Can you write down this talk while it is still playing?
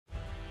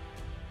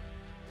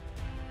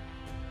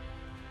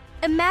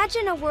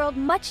Imagine a world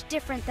much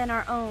different than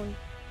our own.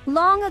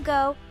 Long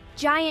ago,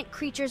 giant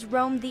creatures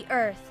roamed the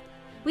earth.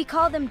 We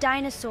call them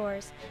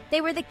dinosaurs.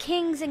 They were the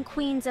kings and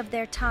queens of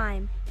their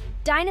time.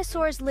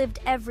 Dinosaurs lived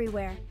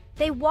everywhere.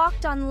 They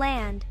walked on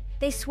land.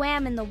 They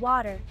swam in the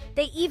water.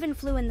 They even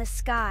flew in the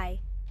sky.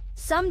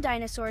 Some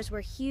dinosaurs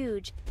were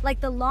huge,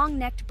 like the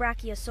long-necked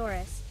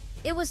Brachiosaurus.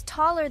 It was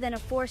taller than a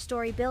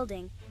 4-story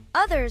building.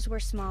 Others were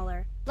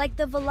smaller, like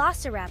the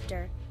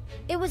Velociraptor.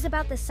 It was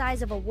about the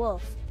size of a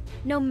wolf.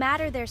 No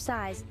matter their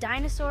size,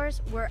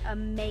 dinosaurs were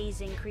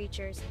amazing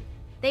creatures.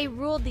 They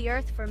ruled the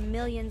earth for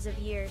millions of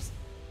years.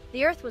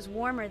 The earth was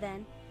warmer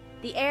then.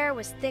 The air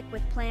was thick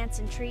with plants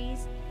and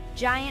trees.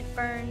 Giant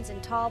ferns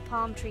and tall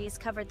palm trees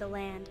covered the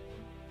land.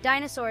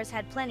 Dinosaurs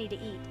had plenty to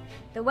eat.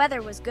 The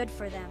weather was good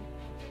for them.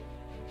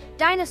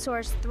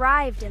 Dinosaurs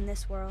thrived in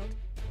this world.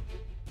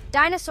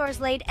 Dinosaurs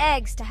laid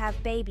eggs to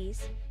have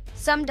babies.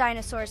 Some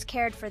dinosaurs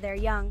cared for their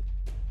young.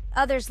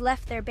 Others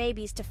left their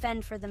babies to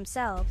fend for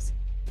themselves.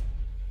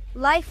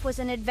 Life was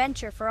an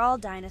adventure for all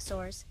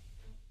dinosaurs.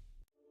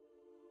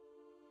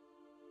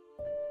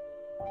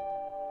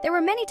 There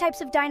were many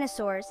types of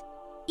dinosaurs.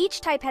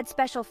 Each type had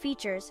special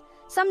features.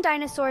 Some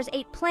dinosaurs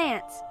ate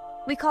plants.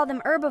 We call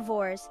them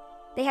herbivores.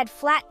 They had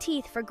flat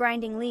teeth for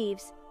grinding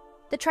leaves.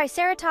 The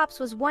Triceratops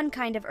was one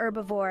kind of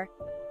herbivore.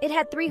 It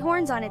had 3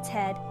 horns on its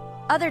head.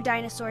 Other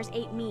dinosaurs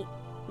ate meat.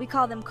 We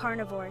call them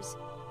carnivores.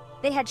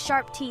 They had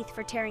sharp teeth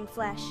for tearing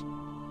flesh.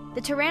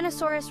 The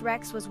Tyrannosaurus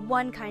rex was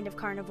one kind of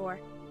carnivore.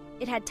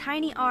 It had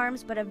tiny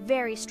arms but a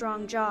very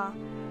strong jaw.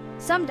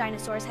 Some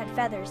dinosaurs had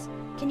feathers.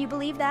 Can you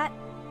believe that?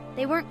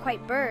 They weren't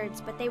quite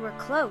birds, but they were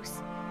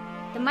close.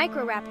 The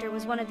Microraptor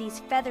was one of these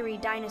feathery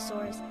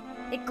dinosaurs.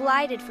 It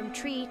glided from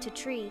tree to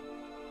tree.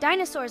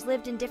 Dinosaurs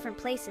lived in different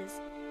places.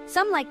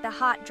 Some liked the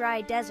hot,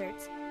 dry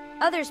deserts.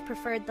 Others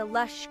preferred the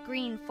lush,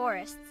 green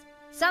forests.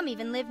 Some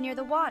even lived near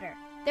the water.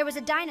 There was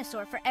a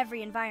dinosaur for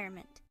every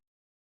environment.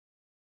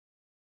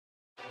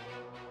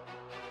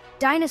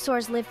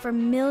 Dinosaurs lived for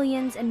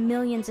millions and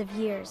millions of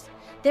years.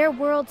 Their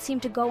world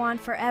seemed to go on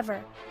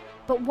forever.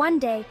 But one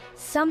day,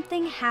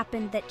 something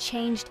happened that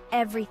changed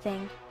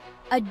everything.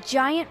 A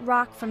giant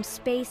rock from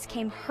space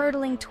came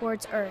hurtling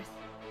towards Earth.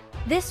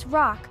 This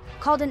rock,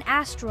 called an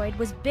asteroid,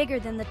 was bigger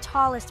than the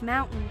tallest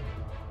mountain.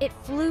 It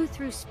flew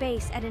through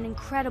space at an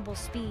incredible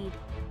speed.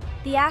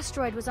 The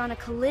asteroid was on a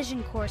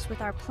collision course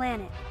with our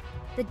planet.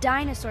 The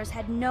dinosaurs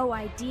had no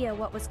idea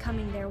what was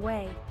coming their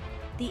way.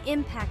 The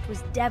impact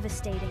was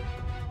devastating.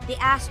 The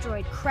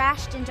asteroid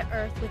crashed into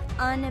Earth with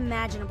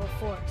unimaginable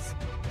force.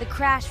 The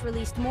crash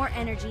released more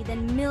energy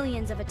than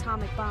millions of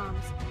atomic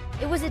bombs.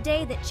 It was a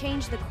day that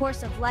changed the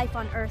course of life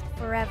on Earth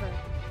forever.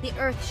 The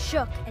Earth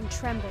shook and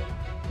trembled.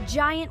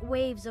 Giant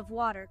waves of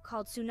water,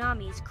 called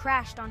tsunamis,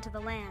 crashed onto the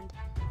land.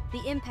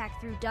 The impact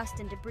threw dust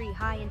and debris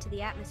high into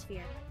the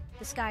atmosphere.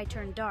 The sky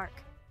turned dark.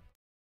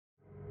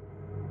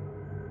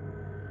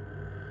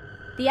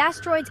 The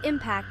asteroid's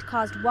impact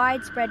caused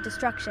widespread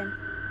destruction.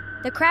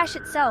 The crash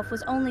itself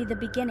was only the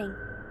beginning.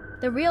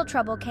 The real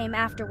trouble came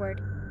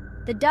afterward.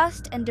 The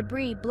dust and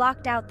debris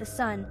blocked out the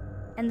sun,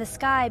 and the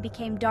sky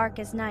became dark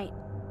as night.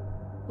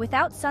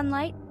 Without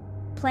sunlight,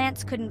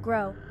 plants couldn't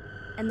grow,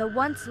 and the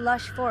once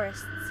lush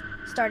forests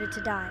started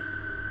to die.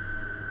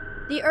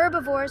 The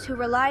herbivores who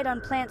relied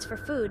on plants for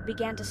food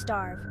began to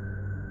starve.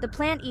 The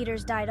plant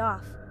eaters died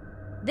off.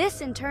 This,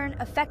 in turn,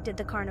 affected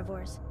the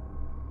carnivores.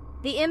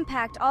 The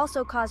impact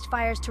also caused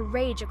fires to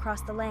rage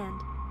across the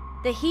land.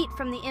 The heat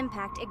from the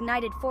impact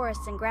ignited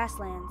forests and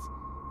grasslands.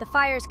 The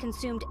fires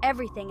consumed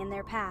everything in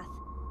their path.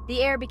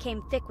 The air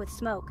became thick with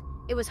smoke.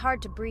 It was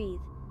hard to breathe.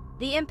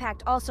 The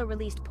impact also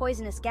released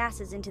poisonous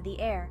gases into the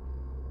air.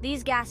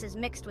 These gases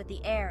mixed with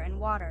the air and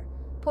water,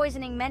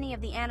 poisoning many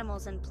of the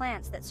animals and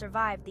plants that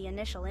survived the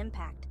initial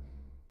impact.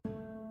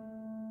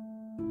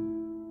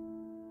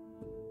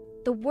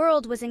 The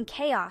world was in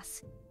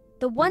chaos.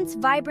 The once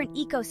vibrant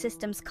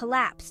ecosystems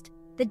collapsed.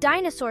 The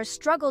dinosaurs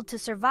struggled to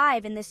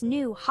survive in this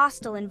new,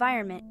 hostile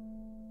environment.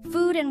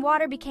 Food and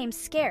water became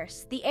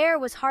scarce, the air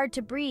was hard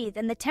to breathe,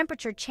 and the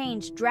temperature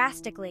changed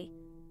drastically.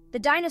 The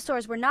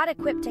dinosaurs were not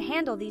equipped to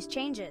handle these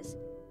changes.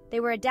 They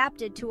were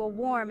adapted to a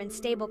warm and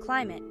stable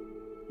climate.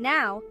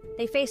 Now,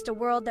 they faced a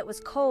world that was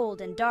cold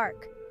and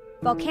dark.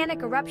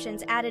 Volcanic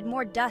eruptions added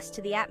more dust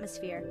to the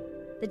atmosphere.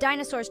 The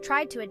dinosaurs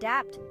tried to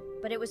adapt,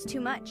 but it was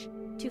too much,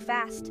 too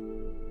fast.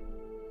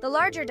 The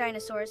larger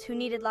dinosaurs, who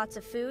needed lots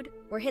of food,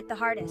 were hit the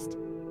hardest.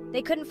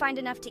 They couldn't find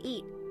enough to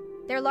eat.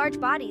 Their large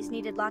bodies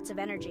needed lots of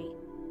energy.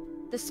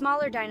 The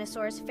smaller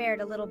dinosaurs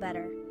fared a little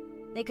better.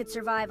 They could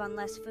survive on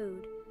less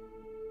food.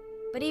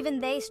 But even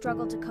they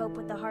struggled to cope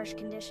with the harsh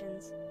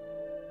conditions.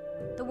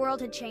 The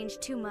world had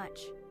changed too much,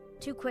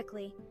 too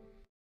quickly.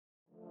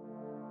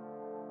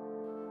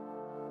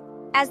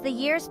 As the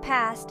years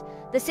passed,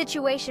 the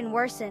situation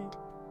worsened.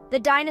 The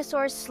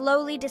dinosaurs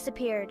slowly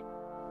disappeared.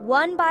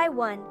 One by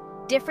one,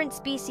 different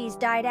species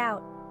died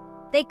out.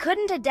 They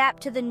couldn't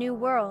adapt to the new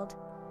world.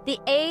 The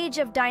age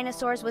of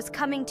dinosaurs was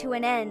coming to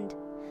an end.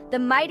 The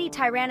mighty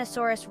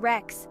Tyrannosaurus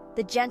rex,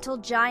 the gentle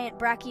giant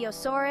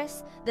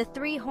Brachiosaurus, the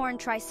 3-horned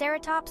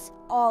Triceratops,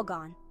 all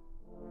gone.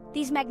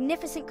 These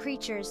magnificent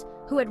creatures,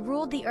 who had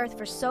ruled the earth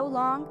for so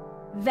long,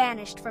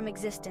 vanished from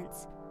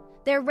existence.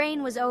 Their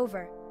reign was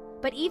over,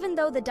 but even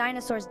though the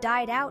dinosaurs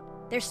died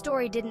out, their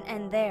story didn't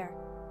end there.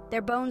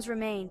 Their bones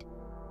remained,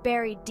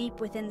 buried deep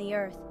within the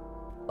earth.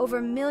 Over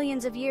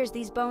millions of years,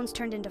 these bones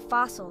turned into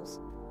fossils.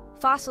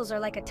 Fossils are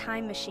like a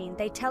time machine.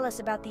 They tell us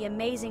about the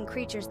amazing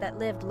creatures that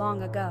lived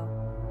long ago.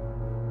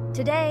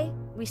 Today,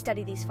 we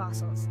study these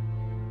fossils.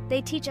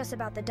 They teach us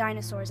about the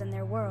dinosaurs and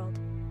their world.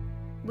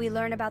 We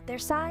learn about their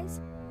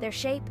size, their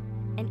shape,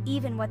 and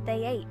even what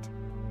they ate.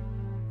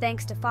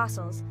 Thanks to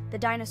fossils, the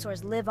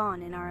dinosaurs live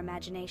on in our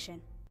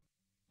imagination.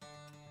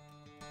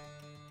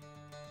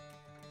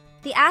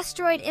 The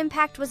asteroid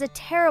impact was a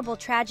terrible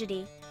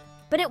tragedy,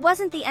 but it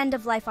wasn't the end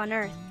of life on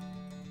Earth.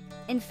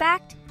 In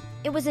fact,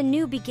 it was a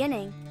new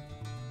beginning.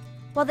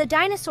 While the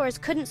dinosaurs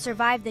couldn't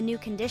survive the new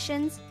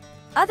conditions,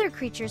 other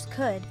creatures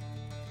could.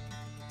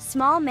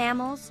 Small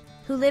mammals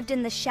who lived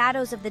in the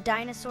shadows of the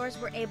dinosaurs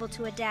were able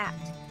to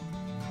adapt.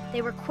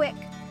 They were quick,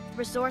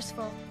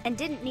 resourceful, and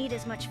didn't need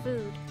as much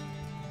food.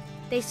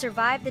 They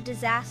survived the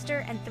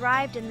disaster and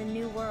thrived in the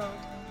new world.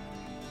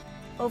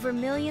 Over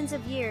millions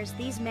of years,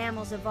 these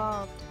mammals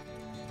evolved.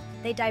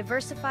 They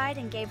diversified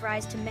and gave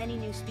rise to many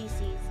new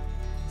species.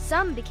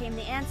 Some became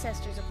the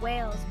ancestors of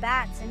whales,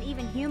 bats, and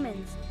even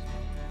humans.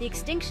 The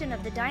extinction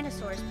of the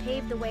dinosaurs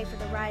paved the way for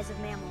the rise of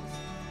mammals.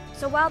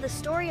 So while the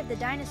story of the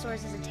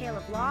dinosaurs is a tale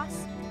of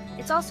loss,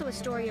 it's also a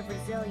story of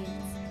resilience.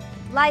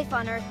 Life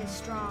on Earth is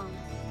strong.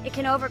 It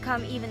can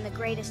overcome even the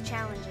greatest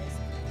challenges.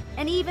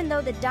 And even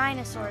though the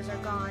dinosaurs are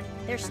gone,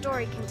 their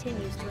story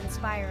continues to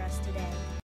inspire us today.